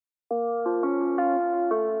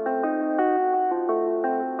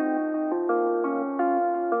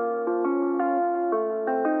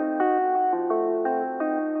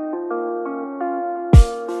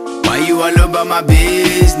you all about my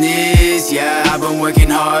business? Yeah, I've been working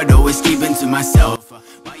hard, always keeping to myself.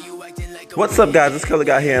 Why you acting like a... What's up, guys? It's Kelsey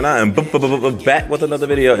here, and I am back with another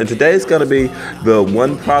video. And today's gonna be the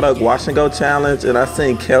one product wash and go challenge. And I've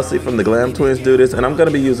seen Kelsey from the Glam Twins do this, and I'm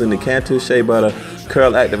gonna be using the Cantu Shea Butter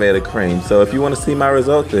Curl Activator Cream. So if you want to see my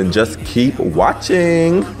results, then just keep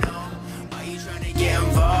watching. Why you trying to get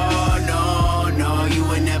involved? No, no, you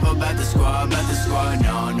were never about the squad,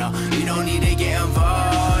 no, no. You don't need to get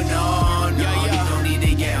involved, no, no. You don't need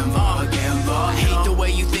to get involved, I hate the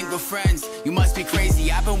way you think we're friends. You must be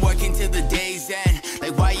crazy. I've been working till the day's end.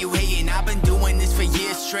 Like, why you hating? I've been doing this for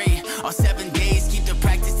years straight. All 7 days, keep the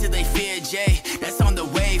practice till they fear Jay. That's on the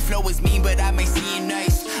way. Flow is mean, but I may seem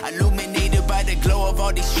nice. Illuminated by the glow of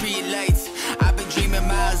all these street lights. I've been dreaming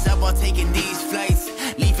miles up while taking these flights.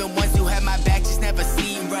 Leaving ones who have my back just never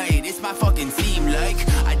seem right. It's my fucking team, like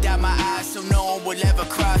I dot my eyes so no one will ever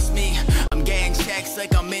cross me. I'm getting checks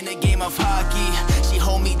like I'm in a game of hockey. She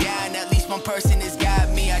hold me down, at least one person has got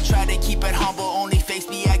me. I try to keep it humble, only face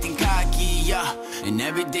me acting cocky, yeah. And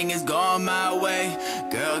everything is going my way.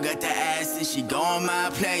 Girl got the ass and she going my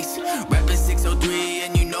place. Rapping 603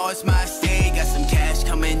 and you know it's my stay. Got some cash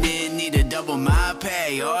coming in, need to double my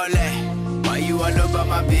pay, ole. Why you all about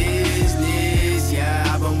my business?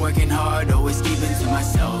 Yeah, I've been working hard, always keeping to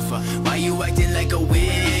myself. Why you acting like a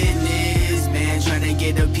witness? Man, trying to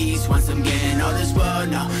get a piece once I'm getting all this world.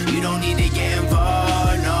 No, you don't need to get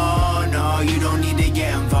involved, no, no. You don't need to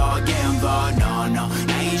get involved, no, no.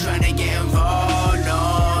 Now you trying to get involved,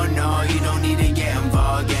 no, no. You don't need to get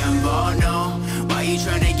involved, no. Why you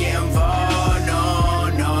trying to get involved, no,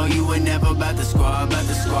 no. You were never about the squad,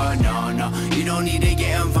 no, no. You don't need to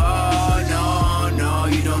get involved, no, no.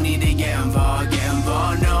 You don't need to get involved,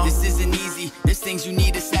 no. This isn't easy, there's things you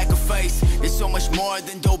need to sacrifice. There's so much more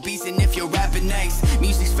than dope beats, and if you're rapping nice,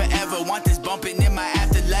 music's forever, want this bumping in my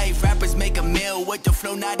afterlife. Rappers make a meal with the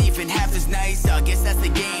flow, not even half as nice. I guess that's the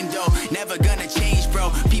game though, never gonna change,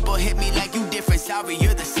 bro. People hit me like you different, sorry,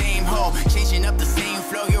 you're the same hoe. Changing up the same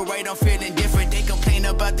flow, you're right, I'm feeling different. They complain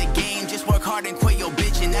about the game, just work hard and quit your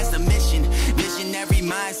bitch, and that's the mission. Visionary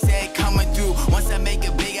mindset coming through. Once I make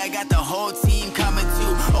it big, I got the whole team coming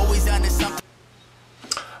too. Always under something.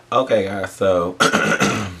 Okay, guys, so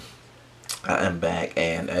I am back,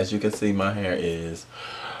 and as you can see, my hair is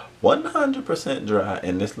 100% dry,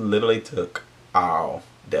 and this literally took all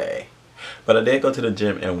day. But I did go to the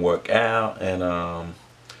gym and work out, and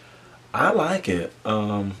I like it.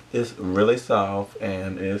 It's really soft,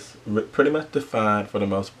 and it's pretty much defined for the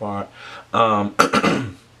most part.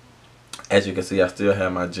 As you can see, I still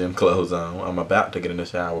have my gym clothes on. I'm about to get in the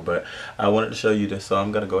shower, but I wanted to show you this, so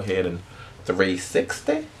I'm gonna go ahead and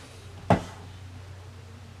 360.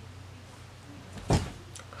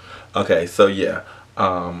 Okay, so yeah,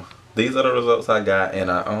 these are the results I got, and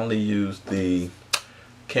I only used the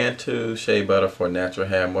Cantu Shea Butter for Natural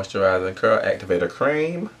Hair Moisturizing Curl Activator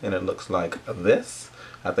Cream, and it looks like this.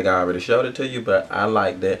 I think I already showed it to you, but I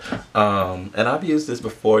liked it. And I've used this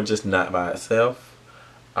before, just not by itself.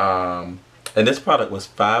 And this product was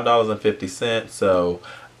 $5.50, so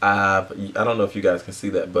I don't know if you guys can see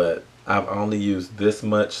that, but I've only used this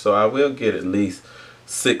much, so I will get at least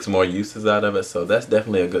 6 more uses out of it, so that's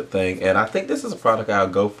definitely a good thing. And I think this is a product I'll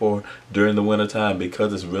go for during the winter time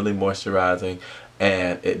because it's really moisturizing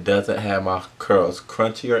and it doesn't have my curls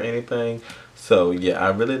crunchy or anything. So yeah, I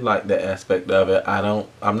really like that aspect of it.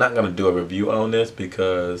 I'm not gonna do a review on this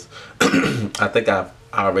because I think I've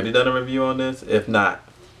already done a review on this. If not,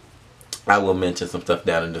 I will mention some stuff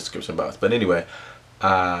down in the description box. But anyway,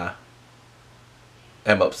 I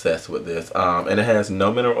am obsessed with this. And it has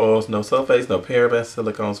no mineral oils, no sulfates, no parabens,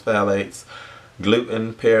 silicones, phthalates,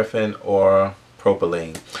 gluten, paraffin, or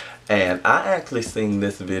propylene. And I actually seen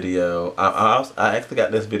this video. I actually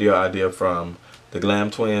got this video idea from the Glam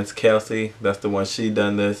Twins, Kelsey. That's the one, she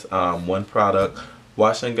done this one product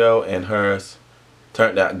wash and go, and hers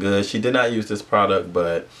turned out good. She did not use this product,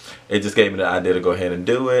 but it just gave me the idea to go ahead and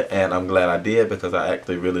do it, and I'm glad I did because I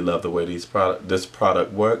actually really love the way this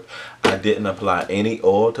product worked. I didn't apply any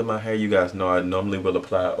oil to my hair. You guys know I normally will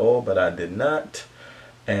apply oil, but I did not.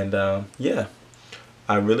 And yeah,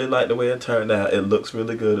 I really like the way it turned out. It looks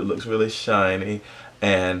really good. It looks really shiny.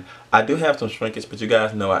 And I do have some shrinkage, but you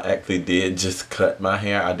guys know I actually did just cut my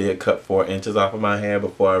hair. I did cut 4 inches off of my hair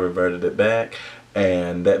before I reverted it back,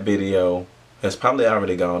 and that video has probably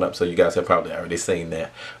already gone up, so you guys have probably already seen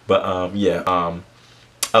that. But yeah,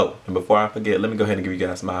 oh, and before I forget, let me go ahead and give you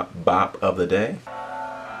guys my bop of the day.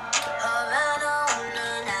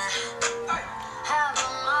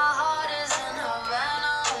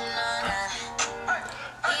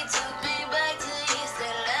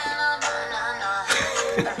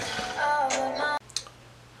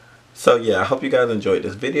 So yeah, I hope you guys enjoyed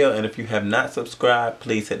this video, and if you have not subscribed,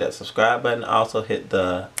 please hit that subscribe button. Also hit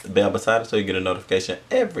the bell beside it so you get a notification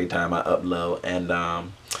every time I upload.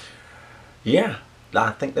 And yeah, I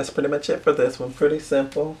think that's pretty much it for this one. Pretty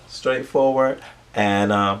simple, straightforward, and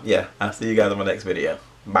yeah, I'll see you guys in my next video.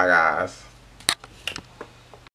 Bye guys.